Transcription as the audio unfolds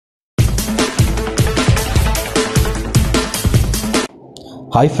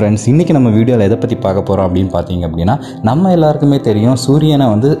Hi friends, இன்றைக்கி நம்ம வீடியோவில் எதை பற்றி பார்க்க போகிறோம் அப்படின்னு பார்த்தீங்க அப்படின்னா, நம்ம எல்லாருக்குமே தெரியும் சூரியனை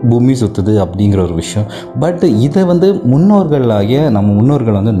பூமி சுற்றுது அப்படிங்கிற ஒரு விஷயம். பட் இதை நம்ம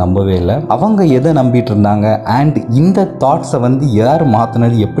முன்னோர்கள் நம்பவே இல்லை. அவங்க எதை நம்பிட்டு இருந்தாங்க அண்ட் இந்த தாட்ஸை யார்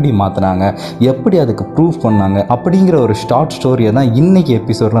மாற்றினது, எப்படி மாற்றினாங்க, எப்படி அதுக்கு ப்ரூவ் பண்ணாங்க அப்படிங்கிற ஒரு ஷார்ட் ஸ்டோரியை தான் இன்றைக்கி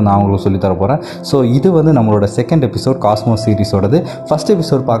எபிசோடில் நான் உங்களுக்கு சொல்லித்தர போகிறேன். ஸோ இது நம்மளோட second episode Cosmos சீரிஸோடது. First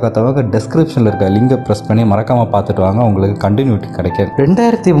episode பார்க்காதவங்க டிஸ்கிரிப்ஷனில் இருக்க லிங்கை ப்ரெஸ் பண்ணி மறக்காமல் பார்த்துட்டு வாங்க, உங்களுக்கு கண்டினியூட்டி கிடைக்கும்.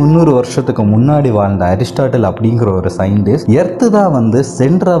 2300 வருஷத்துக்கு முன்னாடி வாழ்ந்த அரிஸ்டாட்டில் அப்படிங்கிற ஒரு சயின்டிஸ்ட் எர்த்து தான்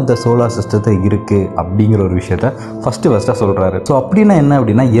சென்டர் ஆஃப் த சோலார் சிஸ்டத்தை இருக்கு அப்படிங்கிற ஒரு விஷயத்த ஃபர்ஸ்டா சொல்றாரு. ஸோ அப்படின்னா என்ன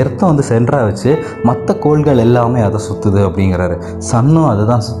அப்படின்னா, எர்த்தை சென்டரா வச்சு மற்ற கோள்கள் எல்லாமே அதை சுத்துது அப்படிங்கிறாரு. சன்னும் அதை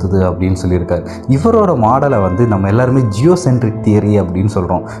தான் சுத்துது அப்படின்னு சொல்லியிருக்காரு. இவரோட மாடலை நம்ம எல்லாருமே ஜியோசென்ட்ரிக் தியரி அப்படின்னு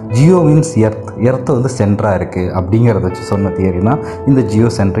சொல்றோம். ஜியோ மீன்ஸ் எர்த் சென்டரா இருக்கு அப்படிங்கிறத வச்சு சொன்ன தியரி தான் இந்த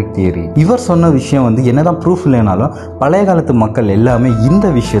ஜியோசென்ட்ரிக் தியரி. இவர் சொன்ன விஷயம் என்னதான் ப்ரூஃப் இல்லைனாலும் பழைய காலத்து மக்கள் எல்லாமே இந்த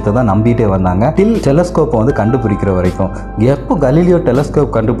விஷயத்தை தான் நம்பிட்டே வந்தாங்க. டில் டெலஸ்கோப்பை கண்டுபிடிக்கிற வரைக்கும். எப்போ கலீலியோ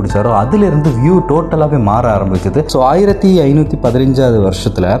டெலஸ்கோப் கண்டுபிடிச்சாரோ அதுல இருந்து வியூ டோட்டலாவே மாற ஆரம்பிச்சது. ஸோ 1515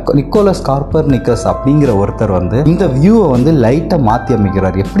 வருஷத்துல நிக்கோலஸ் காப்பர்னிக்கஸ் அப்படிங்கிற ஒருத்தர் இந்த வியூவை லைட்டா மாத்தி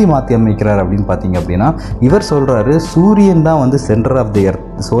அமைக்கிறார். எப்படி மாத்தி அமைக்கிறார் அப்படின்னு பாத்தீங்க அப்படின்னா, இவர் சொல்றாரு சூரியன் தான் centre of the earth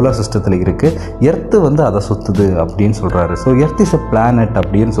solar சிஸ்டத்துல இருக்கு, எர்த்து அதை சுத்துது அப்படின்னு சொல்றாரு. So earth is a planet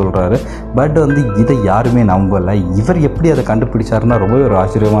அப்படின்னு சொல்றாரு. பட் இதை யாருமே நம்பல. இவர் எப்படி அதை கண்டுபிடிச்சாருன்னா ரொம்பவே ஒரு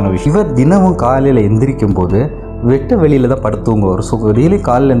ஆச்சரியமான விஷயம். இவர் தினமும் காலையில் எந்திரிக்கும் போது வெட்ட வெளியில தான் படுத்துவாங்க. ஸோ டெய்லி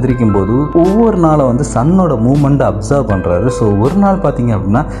காலையில் எந்திரிக்கும் போது ஒவ்வொரு நாளும் சன்னோட மூவ்மெண்ட் அப்சர்வ் பண்றாரு. ஸோ ஒரு நாள் பார்த்தீங்க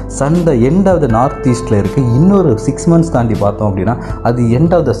அப்படின்னா Sun end of the north ஈஸ்ட்ல இருக்கு. இன்னொரு 6 months தாண்டி பார்த்தோம் அப்படின்னா அது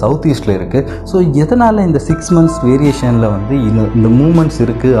எண்ட் ஆஃப் த சவுத் ஈஸ்ட்ல இருக்கு. ஸோ எதனால இந்த 6 months வேரியேஷன்ல இந்த மூவ்மெண்ட்ஸ்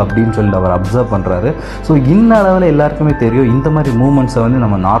இருக்கு அப்படின்னு சொல்லி அவர் அப்சர்வ் பண்றாரு. ஸோ இன்ன அளவில் எல்லாருக்குமே தெரியும் இந்த மாதிரி மூவ்மெண்ட்ஸை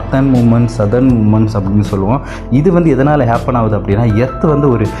நம்ம நார்த்தன் மூவ்மெண்ட்ஸ், சதர்ன் மூவ்மெண்ட்ஸ் அப்படின்னு சொல்லுவோம். இது எதனால ஹேப்பன் ஆகுது அப்படின்னா, எர்த்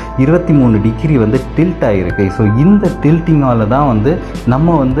ஒரு 23 டிகிரி டில்ட் ஆகிருக்கு. ஸோ இந்த டில்ட்டிங்கால தான்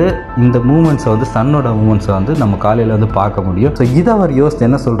நம்ம இந்த மூமெண்ட்ஸை சன்னோட மூமெண்ட்ஸை நம்ம காலையில் பார்க்க முடியும். ஸோ இதை அவர் யோசித்து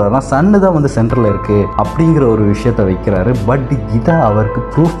என்ன சொல்றாருன்னா, சன்னு தான் சென்டரில் இருக்கு அப்படிங்கிற ஒரு விஷயத்தை வைக்கிறாரு. பட் இதை அவருக்கு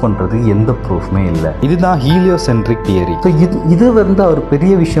ப்ரூஃப் பண்றதுக்கு எந்த ப்ரூஃப்மே இல்லை. இதுதான் ஹீலியோசென்ட்ரிக் தியரி. ஸோ இது அவர்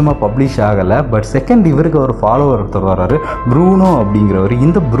பெரிய விஷயமா பப்ளிஷ் ஆகலை. பட் செகண்ட் இவருக்கு ஒரு ஃபாலோவர் ஒருத்தர் வர்றாரு, ப்ரூனோ அப்படிங்கிறவர்.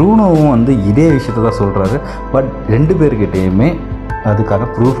 இந்த ப்ரூனோவும் இதே விஷயத்தை தான் சொல்றாரு. பட் 2 பேர்கிட்டையுமே அதுக்கான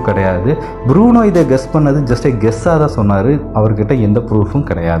ப்ரூஃப் கிடையாது. ப்ரூனோ இதை கெஸ் பண்ணது ஜஸ்ட் கெஸ்ஸாக தான் சொன்னார், அவர்கிட்ட எந்த ப்ரூஃபும்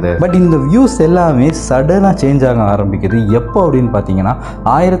கிடையாது. பட் இந்த வியூஸ் எல்லாமே சடனாக சேஞ்ச் ஆக ஆரம்பிக்குது. எப்போ அப்படின்னு பார்த்தீங்கன்னா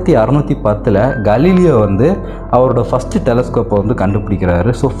 1610 கலீலியோ அவரோட ஃபர்ஸ்ட் டெலஸ்கோப்பை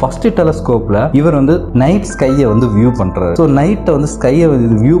கண்டுபிடிக்கிறாரு. ஸோ ஃபர்ஸ்ட் டெலஸ்கோப்பில் இவர் நைட் ஸ்கையை வியூ பண்ணுறாரு. ஸோ நைட்டை ஸ்கையை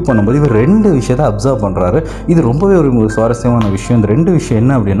வியூ பண்ணும்போது இவர் 2 விஷயத்தை அப்சர்வ் பண்ணுறாரு. இது ரொம்பவே ஒரு சுவாரஸ்யமான விஷயம். இந்த 2 விஷயம்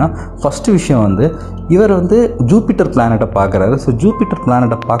என்ன அப்படின்னா, ஃபர்ஸ்ட் விஷயம் இவர் ஜூபிட்டர் பிளானட்டை பார்க்குறாரு. ஸோ ஜூபிட்டர்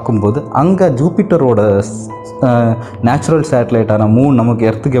பிளானட்டை பார்க்கும்போது அங்கே ஜூபிட்டரோட நேச்சுரல் சேட்டலைட்டான மூன், நமக்கு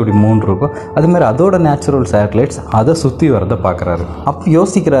எர்த்துக்கு எப்படி மூன் இருக்கோ அது மாதிரி அதோட நேச்சுரல் சேட்டலைட்ஸ் அதை சுற்றி வரதை பார்க்குறாரு. அப்போ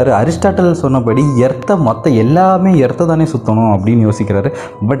யோசிக்கிறாரு, அரிஸ்டாட்டில் சொன்னபடி எர்த்தை மொத்த எல்லாமே எர்த்தை தானே சுற்றணும் அப்படின்னு யோசிக்கிறாரு.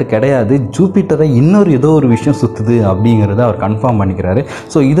 பட் கிடையாது, ஜூபிட்டரை இன்னொரு ஏதோ ஒரு விஷயம் சுற்றுது அப்படிங்கிறத அவர் கன்ஃபார்ம் பண்ணிக்கிறாரு.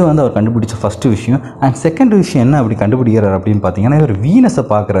 ஸோ இது அவர் கண்டுபிடிச்ச ஃபர்ஸ்ட் விஷயம். அண்ட் செகண்ட் விஷயம் என்ன அப்படி கண்டுபிடிக்கிறார் அப்படின்னு பார்த்தீங்கன்னா, இவர் வீனஸை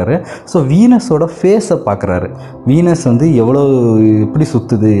பார்க்குறாரு. ஸோ வீனஸோட ஃபேஸை பார்க்குறாரு. வீனஸ் எப்படி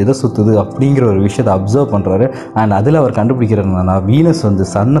சுற்றுது, எதை சுற்றுது அப்படிங்கிற ஒரு விஷயத்தை அப்சர்வ் பண்ணுறாரு. அண்ட் அதில் அவர் கண்டுபிடிக்கிறதுனா வீனஸ்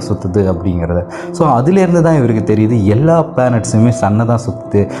சன்னை சுற்றுது அப்படிங்கிறத. ஸோ அதுலேருந்து தான் இவருக்கு தெரியுது எல்லா பிளானட்ஸுமே சன்னை தான்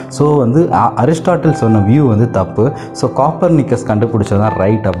சுற்றுது. ஸோ அரிஸ்டாட்டில் சொன்ன வியூ தப்பு. ஸோ காப்பர்னிக்கஸ் கண்டுபிடிச்சதான்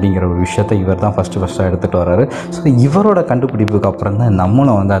ரைட் அப்படிங்கிற ஒரு விஷயத்தை இவர் தான் ஃபஸ்ட்டாக எடுத்துகிட்டு வர்றாரு. ஸோ இவரோட கண்டுபிடிப்புக்கு அப்புறம் தான்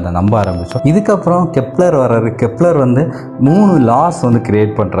நம்மளும் அதை நம்ப ஆரம்பித்தோம். இதுக்கப்புறம் கெப்லர் வர்றாரு. கெப்லர் 3 லாஸ்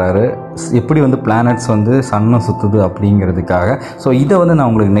கிரியேட் பண்ணுறாரு, எப்படி பிளானட்ஸ் சன்னை சுற்றுது அப்படிங்கிறதுக்காக. ஸோ இதை நான்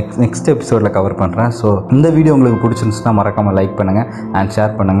உங்களுக்கு நெக்ஸ்ட் எபிசோடில் கவர் பண்ணுறேன். ஸோ இந்த வீடியோ உங்களுக்கு பிடிச்சிருந்துச்சுன்னா மறக்காமல் லைக் பண்ணுங்கள் அண்ட்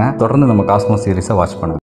ஷேர் பண்ணுங்கள். தொடர்ந்து நம்ம காஸ்மோஸ் சீரிஸை வாட்ச் பண்ணுங்கள்.